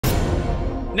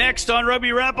Next on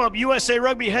Rugby Wrap-Up, USA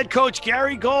Rugby head coach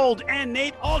Gary Gold and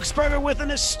Nate Augspurger with an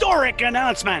historic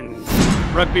announcement.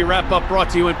 Rugby Wrap-Up brought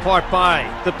to you in part by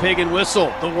The Pig and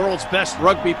Whistle, the world's best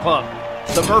rugby pub.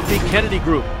 The Murphy Kennedy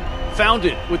Group,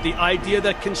 founded with the idea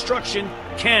that construction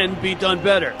can be done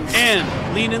better.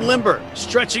 And Lean and Limber,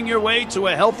 stretching your way to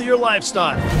a healthier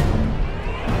lifestyle.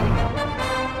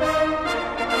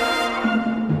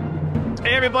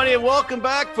 Hey everybody, and welcome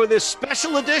back for this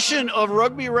special edition of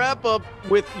Rugby Wrap-Up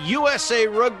with USA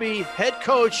Rugby head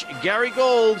coach Gary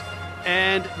Gold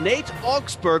and Nate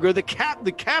Augspurger,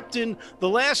 the captain, the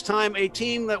last time a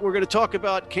team that we're going to talk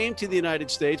about came to the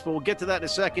United States, but we'll get to that in a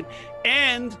second,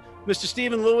 and Mr.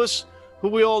 Stephen Lewis, who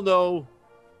we all know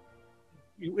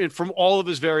from all of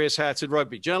his various hats in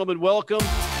rugby. Gentlemen, welcome.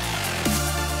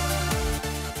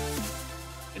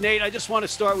 Nate, I just want to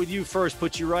start with you first,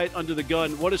 put you right under the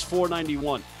gun. What is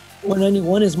 491?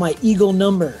 491 is my Eagle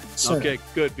number, sir. Okay,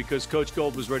 good, because Coach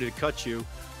Gold was ready to cut you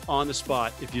on the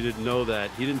spot if you didn't know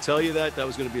that. He didn't tell you that. That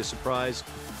was going to be a surprise.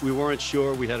 We weren't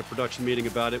sure. We had a production meeting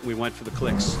about it. We went for the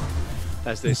clicks,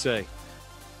 as they say.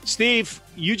 Steve,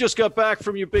 you just got back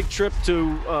from your big trip to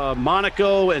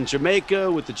Monaco and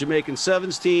Jamaica with the Jamaican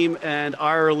Sevens team, and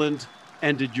Ireland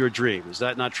ended your dream. Is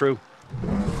that not true?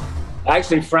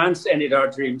 Actually, France ended our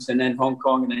dreams, and then Hong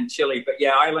Kong, and then Chile. But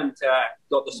yeah, Ireland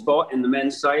got the spot in the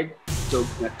men's side. So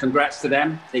congrats to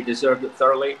them. They deserved it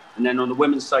thoroughly. And then on the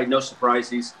women's side, no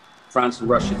surprises. France and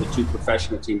Russia, the two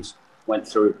professional teams, went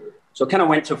through. So it kind of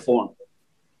went to form.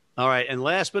 All right. And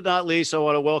last but not least, I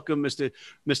want to welcome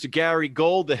Mr. Gary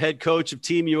Gold, the head coach of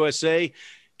Team USA.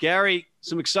 Gary,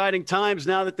 some exciting times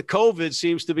now that the COVID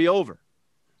seems to be over.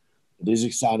 It is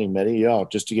exciting, Matty. Yeah,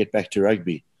 just to get back to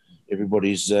rugby.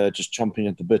 Everybody's just chomping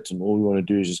at the bit, and all we want to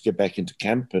do is just get back into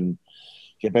camp and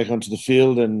get back onto the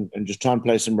field and just try and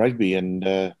play some rugby and,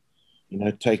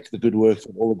 take the good work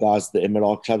that all the guys at the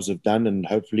MLR clubs have done, and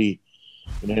hopefully,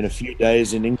 in a few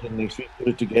days in England next week, put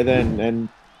it together and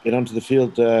get onto the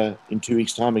field in 2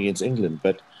 weeks' time against England.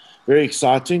 But very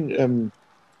exciting,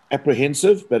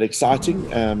 apprehensive, but exciting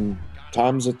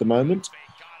times at the moment.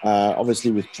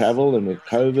 Obviously with travel and with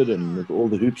COVID and with all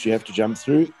the hoops you have to jump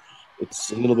through,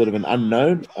 it's a little bit of an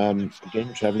unknown.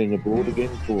 Again, traveling abroad again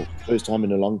for the first time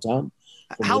in a long time.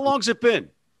 How long's it been?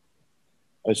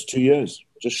 It's 2 years,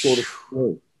 just short of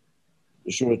 2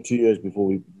 years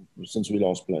since we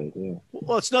last played. Yeah.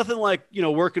 Well, it's nothing like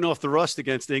working off the rust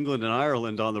against England and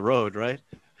Ireland on the road, right?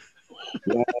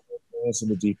 Yeah, that's in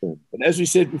the deep end. But as we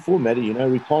said before, Matty,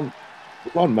 we can't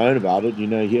moan about it.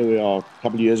 Here we are a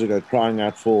couple of years ago crying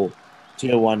out for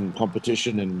Tier 1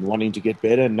 competition and wanting to get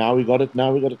better, and now we got it.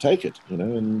 Now we got to take it,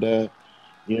 and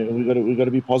we've got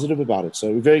to be positive about it.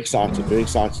 So we're very excited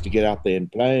to get out there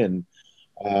and play and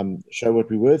show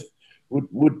what we're worth.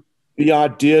 Would be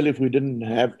ideal if we didn't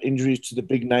have injuries to the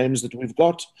big names that we've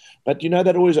got, but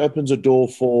that always opens a door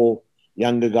for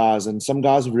younger guys, and some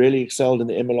guys have really excelled in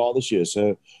the MLR this year.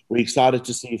 So we're excited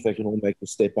to see if they can all make a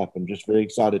step up, and just very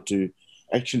excited to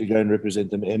actually go and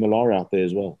represent the MLR out there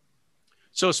as well.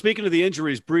 So speaking of the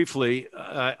injuries briefly,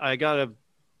 I got a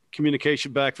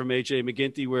communication back from AJ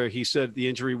McGinty where he said the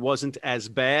injury wasn't as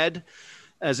bad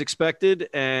as expected,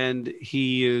 and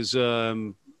he is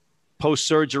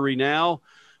post-surgery now.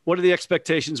 What are the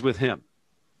expectations with him?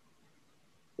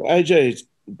 Well, AJ is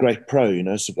a great pro,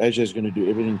 so AJ is going to do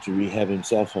everything to rehab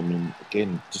himself. I mean,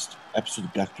 again, just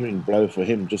absolute gut-wrenching blow for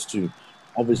him just to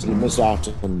obviously miss out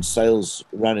on Sale's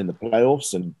run in the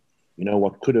playoffs and,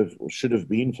 what could have or should have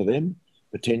been for them,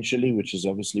 potentially, which is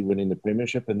obviously winning the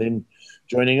premiership, and then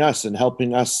joining us and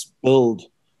helping us build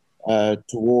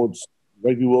towards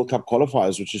Rugby World Cup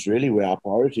qualifiers, which is really where our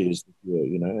priority is,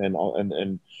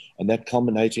 and that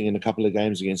culminating in a couple of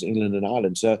games against England and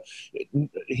Ireland. So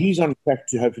he's on track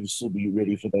to hopefully still be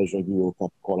ready for those Rugby World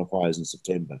Cup qualifiers in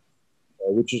September,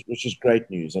 which is great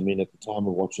news. I mean, at the time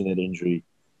of watching that injury,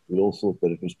 we all thought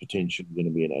that it was potentially going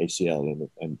to be an ACL,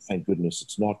 and thank goodness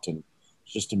it's not. And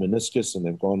it's just a meniscus, and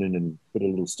they've gone in and put a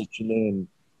little stitch in there, and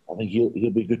I think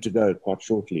he'll be good to go quite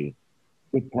shortly.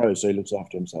 Good pro, so he looks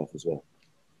after himself as well.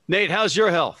 Nate, how's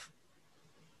your health?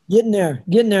 Getting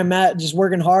there, Matt. Just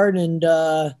working hard and,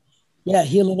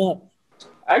 healing up.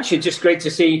 Actually, just great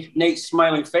to see Nate's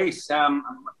smiling face.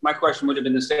 My question would have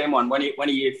been the same one. When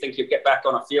do you think you'll get back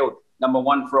on a field? Number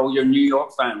one for all your New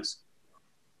York fans.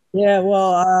 Yeah,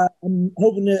 well, I'm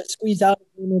hoping to squeeze out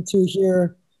a game or two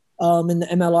here in the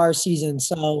MLR season.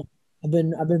 So I've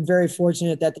been very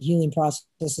fortunate that the healing process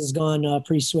has gone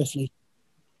pretty swiftly.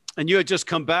 And you had just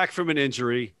come back from an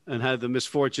injury and had the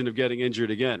misfortune of getting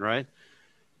injured again, right?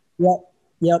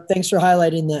 Yep. Thanks for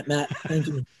highlighting that, Matt. Thank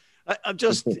you. I'm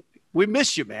just We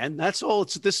miss you, man. That's all.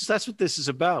 That's what this is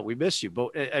about. We miss you,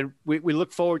 and we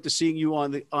look forward to seeing you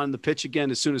on the pitch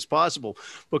again as soon as possible.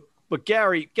 But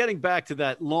Gary, getting back to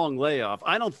that long layoff,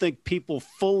 I don't think people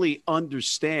fully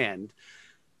understand,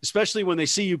 especially when they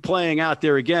see you playing out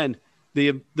there again,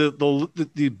 the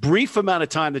brief amount of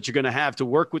time that you're going to have to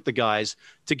work with the guys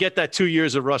to get that 2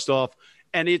 years of rust off.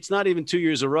 And it's not even 2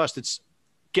 years of rust. It's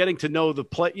getting to know the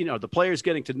players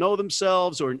getting to know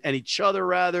themselves and each other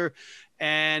rather.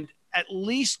 And at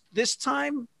least this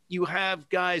time you have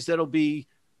guys that'll be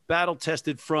battle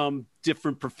tested from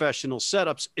different professional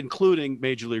setups, including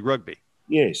Major League Rugby.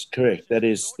 Yes, correct. That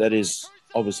is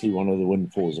obviously one of the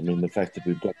windfalls. I mean, the fact that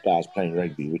we've got guys playing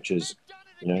rugby, which is,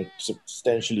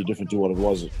 substantially different to what it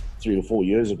was 3 or 4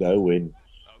 years ago when,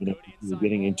 we were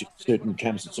getting into certain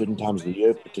camps at certain times of the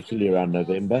year, particularly around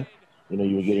November.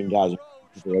 You were getting guys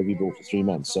the rugby ball for 3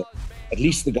 months. So at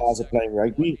least the guys are playing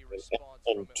rugby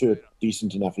and to a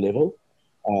decent enough level.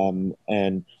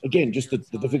 And again, just the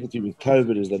difficulty with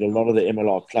COVID is that a lot of the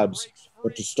MLR clubs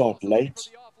got to start late.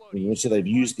 So they've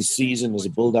used the season as a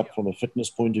build-up from a fitness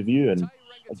point of view. And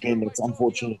again, it's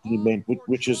unfortunately meant,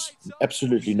 which is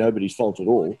absolutely nobody's fault at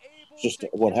all. It's just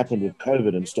what happened with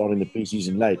COVID and starting the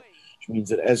preseason late, which means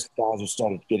that as guys have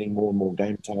started getting more and more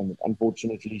game time,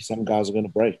 unfortunately, some guys are going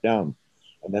to break down.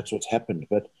 And that's what's happened.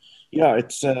 But yeah,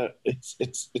 it's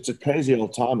a crazy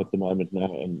old time at the moment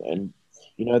now. And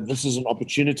this is an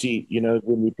opportunity,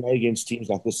 when we play against teams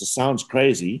like this, it sounds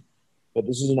crazy, but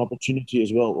this is an opportunity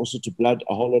as well also to blood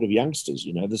a whole lot of youngsters.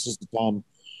 This is the time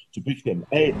to pick them.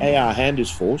 A, our hand is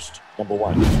forced, number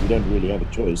one, we don't really have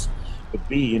a choice. But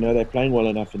B, they're playing well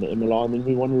enough in the MLR, and then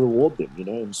we want to reward them,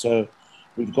 And so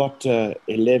we've got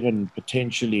 11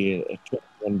 potentially,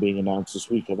 one being announced this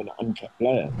week of an uncapped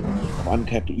player, of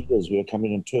uncapped Eagles who are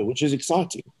coming on tour, which is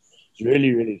exciting. It's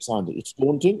really, really exciting. It's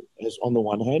daunting, as on the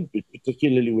one hand, but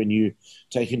particularly when you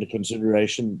take into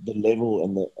consideration the level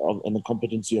and the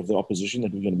competency of the opposition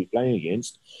that we're going to be playing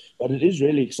against. But it is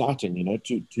really exciting,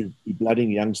 to be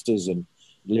blooding youngsters and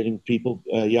letting people,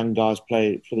 young guys,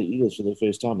 play for the Eagles for the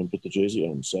first time and put the jersey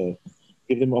on. So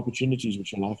give them opportunities,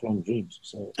 which are lifelong dreams.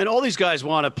 So, and all these guys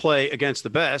want to play against the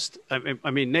best. I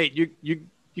mean, Nate,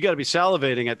 you got to be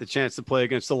salivating at the chance to play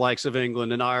against the likes of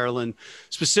England and Ireland,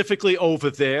 specifically over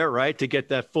there, right, to get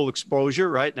that full exposure,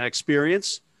 right, and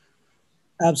experience.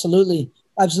 Absolutely.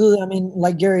 I mean,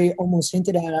 like Gary almost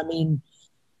hinted at,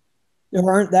 there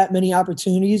aren't that many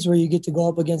opportunities where you get to go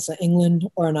up against an England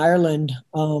or an Ireland.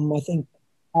 I think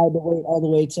I had to wait all the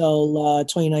way till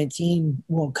 2019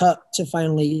 World Cup to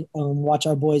finally watch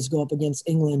our boys go up against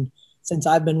England since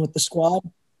I've been with the squad.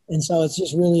 And so it's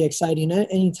just really exciting.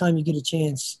 Anytime you get a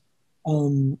chance,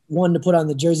 one, to put on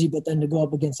the jersey, but then to go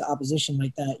up against the opposition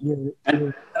like that.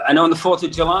 And on the 4th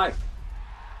of July.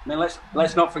 I mean,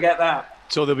 let's not forget that.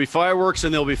 So there'll be fireworks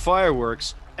and there'll be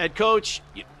fireworks. Ed Coach,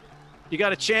 you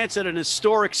got a chance at an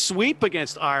historic sweep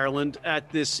against Ireland at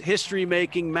this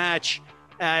history-making match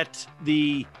at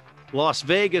the Las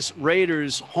Vegas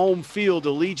Raiders home field,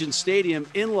 Allegiant Stadium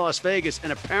in Las Vegas.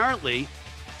 And apparently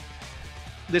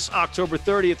this October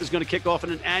 30th is going to kick off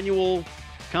in an annual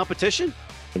competition?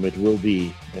 It will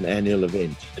be an annual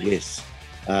event, yes.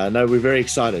 No, we're very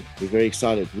excited. We're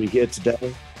here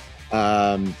today.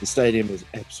 The stadium is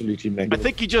absolutely magnificent. I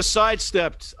think you just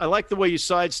sidestepped. I like the way you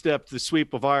sidestepped the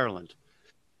sweep of Ireland.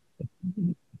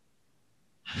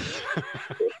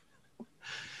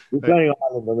 We're playing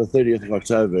Ireland on the 30th of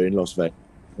October in Las Vegas.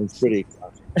 It's pretty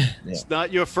exciting. Yeah. It's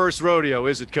not your first rodeo,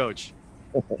 is it, Coach?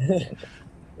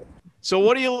 So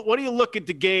what are you looking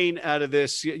to gain out of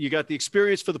this? You got the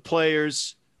experience for the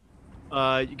players.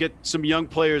 You get some young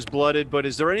players blooded, but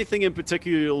is there anything in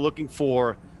particular you're looking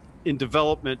for in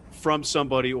development from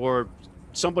somebody or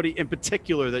somebody in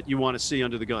particular that you want to see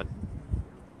under the gun?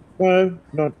 No,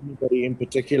 not anybody in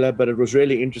particular, but it was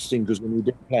really interesting because when we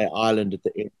did play Ireland at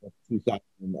the end of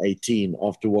 2018,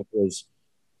 after what was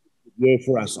a year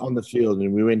for us on the field,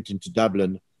 and we went into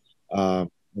Dublin, and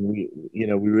we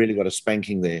really got a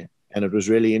spanking there. And it was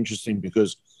really interesting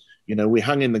because, we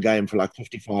hung in the game for like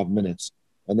 55 minutes.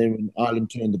 And then when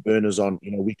Ireland turned the burners on,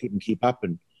 we couldn't keep up.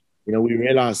 And, we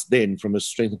realized then from a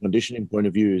strength and conditioning point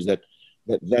of view is that's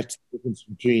the difference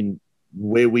between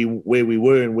where we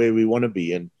were and where we want to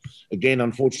be. And again,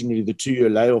 unfortunately, the 2-year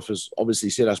layoff has obviously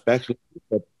set us back,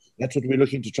 but that's what we're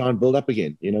looking to try and build up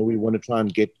again. We want to try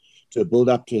and get to build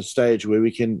up to a stage where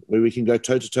we can go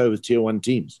toe to toe with tier 1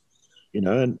 teams.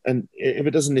 And if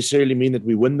it doesn't necessarily mean that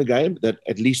we win the game, that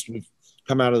at least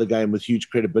come out of the game with huge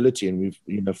credibility, and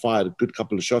we've fired a good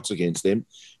couple of shots against them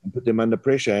and put them under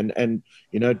pressure. And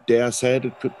dare I say it,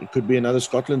 it could be another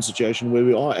Scotland situation where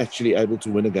we are actually able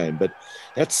to win a game. But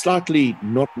that's slightly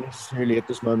not necessarily at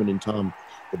this moment in time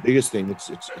the biggest thing.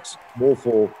 It's more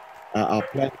for our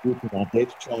player group and our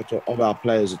depth chart of our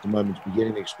players at the moment to be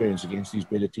getting experience against these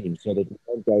better teams, so that we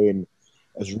don't go in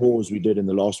as raw as we did in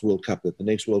the last World Cup. That the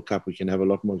next World Cup we can have a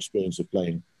lot more experience of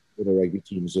playing with the rugby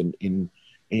teams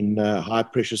in high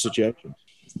pressure situations.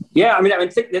 Yeah, I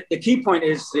think that the key point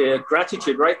is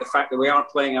gratitude, right? The fact that we are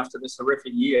playing after this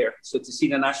horrific year. So to see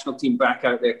the national team back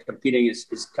out there competing is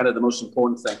kind of the most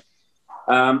important thing.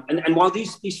 And while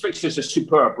these fixtures are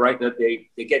superb, right, that they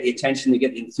get the attention, they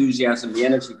get the enthusiasm, the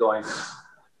energy going,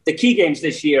 the key games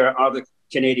this year are the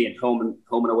Canadian home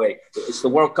and away. It's the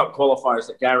World Cup qualifiers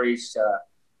that Gary's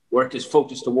work is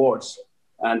focused towards.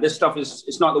 And this stuff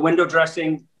it's not the window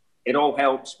dressing. It all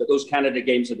helps, but those Canada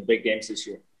games are the big games this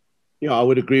year. Yeah, I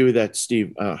would agree with that,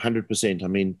 Steve, 100%. I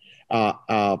mean,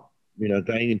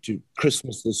 going into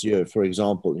Christmas this year, for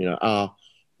example, our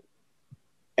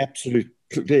absolute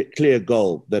clear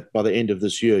goal that by the end of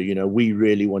this year, we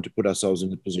really want to put ourselves in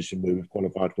the position where we've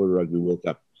qualified for a Rugby World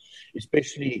Cup,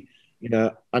 especially,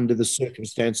 under the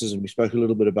circumstances, and we spoke a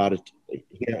little bit about it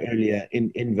here earlier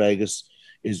in Vegas,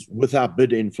 is with our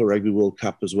bid in for Rugby World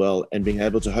Cup as well, and being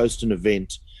able to host an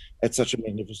event at such a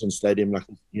magnificent stadium like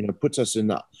this, puts us in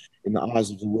the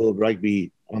eyes of the world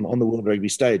rugby, on the world rugby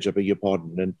stage, I beg your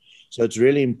pardon. And so it's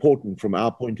really important from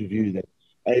our point of view that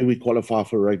A, we qualify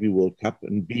for a Rugby World Cup,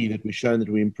 and B, that we've shown that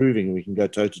we're improving and we can go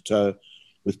toe-to-toe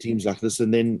with teams like this.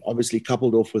 And then obviously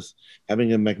coupled off with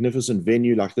having a magnificent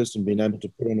venue like this and being able to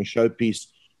put on a showpiece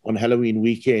on Halloween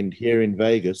weekend here in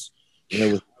Vegas,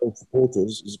 with all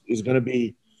supporters is going to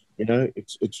be, you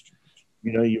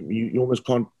almost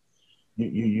can't,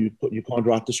 you can't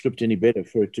write the script any better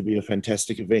for it to be a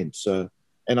fantastic event. So,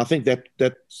 and I think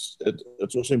that's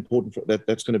also important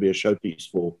that's going to be a showpiece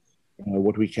for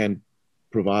what we can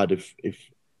provide if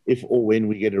or when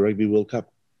we get a Rugby World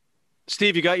Cup.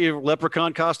 Steve, you got your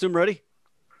leprechaun costume ready?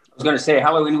 I was going to say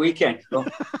Halloween weekend. Oh,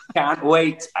 can't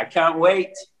wait. I can't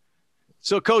wait.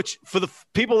 So, Coach, for the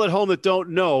people at home that don't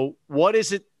know, what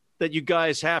is it that you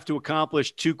guys have to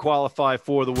accomplish to qualify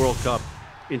for the World Cup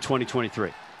in 2023?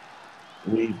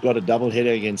 We've got a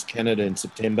doubleheader against Canada in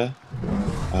September,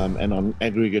 and on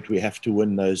aggregate we have to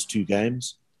win those two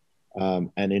games.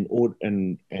 And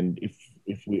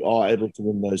if we are able to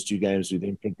win those two games, we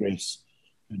then progress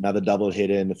to another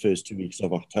doubleheader in the first 2 weeks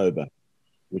of October,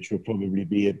 which will probably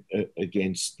be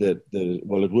against it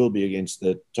will be against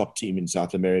the top team in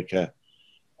South America,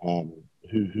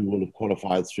 who will have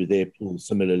qualified through their pool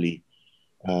similarly.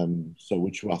 So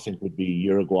which I think would be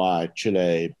Uruguay,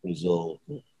 Chile, Brazil,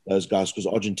 those guys, because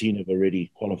Argentina have already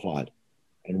qualified,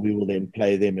 and we will then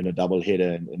play them in a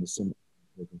doubleheader in a similar.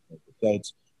 So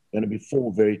it's going to be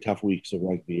 4 very tough weeks of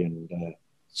rugby, and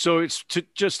so it's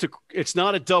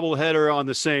not a doubleheader on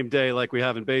the same day like we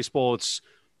have in baseball. It's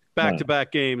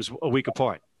back-to-back games a week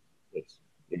apart.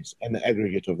 Yes, and the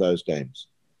aggregate of those games.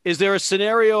 Is there a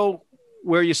scenario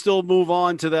where you still move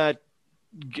on to that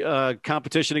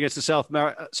competition against the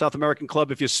South American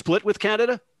club if you split with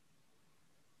Canada?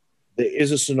 There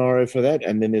is a scenario for that,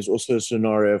 and then there's also a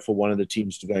scenario for one of the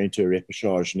teams to go into a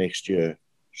repechage next year,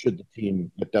 should the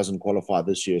team that doesn't qualify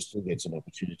this year still gets an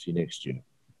opportunity next year.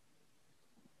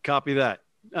 Copy that.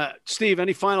 Steve,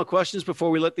 any final questions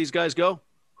before we let these guys go?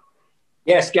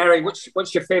 Yes, Gary,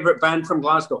 what's your favorite band from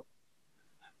Glasgow?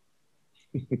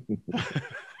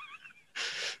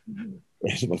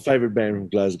 My favorite band from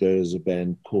Glasgow is a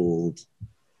band called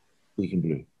Deacon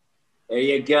Blue. There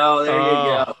you go. There you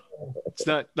go. It's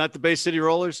not the Bay City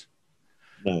Rollers?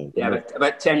 No. Yeah, but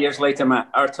about 10 years later, Matt,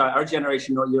 our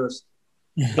generation, not yours.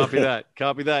 Copy that.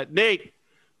 Nate,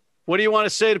 what do you want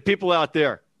to say to people out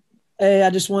there? Hey,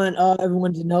 I just want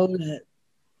everyone to know that,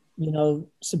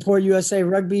 support USA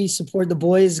Rugby, support the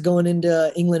boys going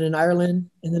into England and Ireland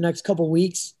in the next couple of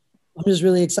weeks. I'm just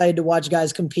really excited to watch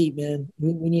guys compete, man.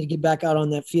 We need to get back out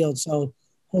on that field. So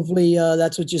hopefully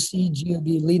that's what you see. G will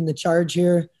be leading the charge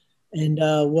here, and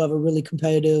we'll have a really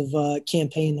competitive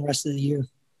campaign the rest of the year.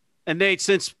 And Nate,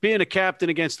 since being a captain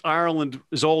against Ireland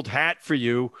is old hat for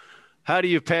you, how do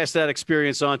you pass that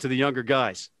experience on to the younger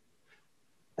guys?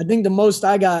 I think the most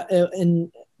I got,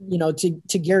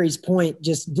 to Gary's point,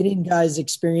 just getting guys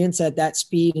experience at that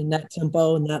speed and that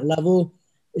tempo and that level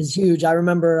is huge. I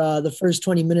remember the first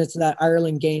 20 minutes of that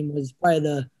Ireland game was probably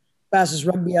the fastest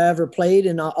rugby I ever played,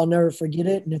 and I'll never forget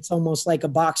it. And it's almost like a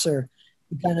boxer.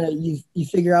 You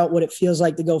figure out what it feels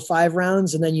like to go 5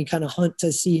 rounds, and then you kind of hunt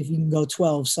to see if you can go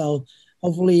 12. So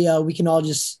hopefully we can all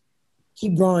just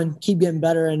keep growing, keep getting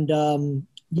better, and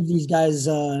give these guys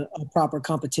a proper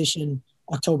competition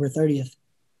October 30th.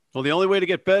 Well, the only way to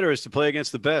get better is to play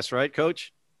against the best, right,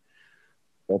 Coach?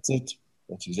 That's it.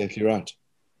 That's exactly right.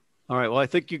 All right. Well, I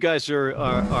think you guys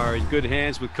are in good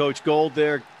hands with Coach Gold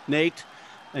there, Nate.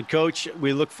 And, Coach,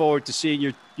 we look forward to seeing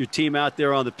your team out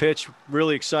there on the pitch.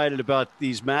 Really excited about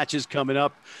these matches coming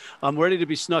up. I'm ready to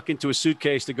be snuck into a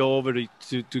suitcase to go over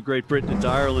to Great Britain and to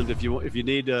Ireland if you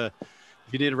need a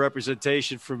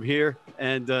representation from here,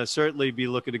 and certainly be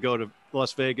looking to go to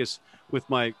Las Vegas with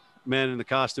my man in the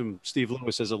costume, Steve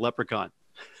Lewis, as a leprechaun.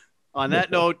 On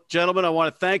that note, gentlemen, I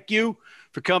want to thank you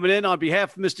for coming in. On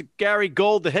behalf of Mr. Gary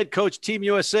Gold, the head coach, Team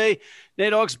USA,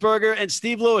 Nate Augspurger, and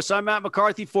Steve Lewis, I'm Matt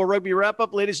McCarthy for Rugby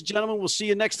Wrap-Up. Ladies and gentlemen, we'll see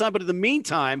you next time. But in the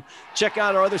meantime, check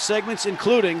out our other segments,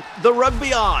 including The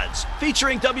Rugby Odds,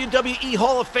 featuring WWE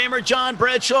Hall of Famer John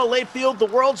Bradshaw Layfield, the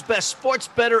world's best sports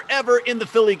bettor ever in the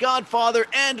Philly Godfather,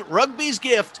 and Rugby's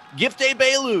Gift, Gift A.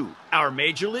 Bailu, our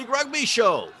Major League Rugby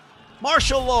show,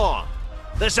 martial law,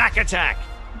 the Zack Attack,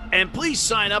 and please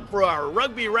sign up for our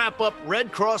Rugby Wrap-Up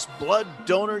Red Cross Blood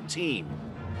Donor Team.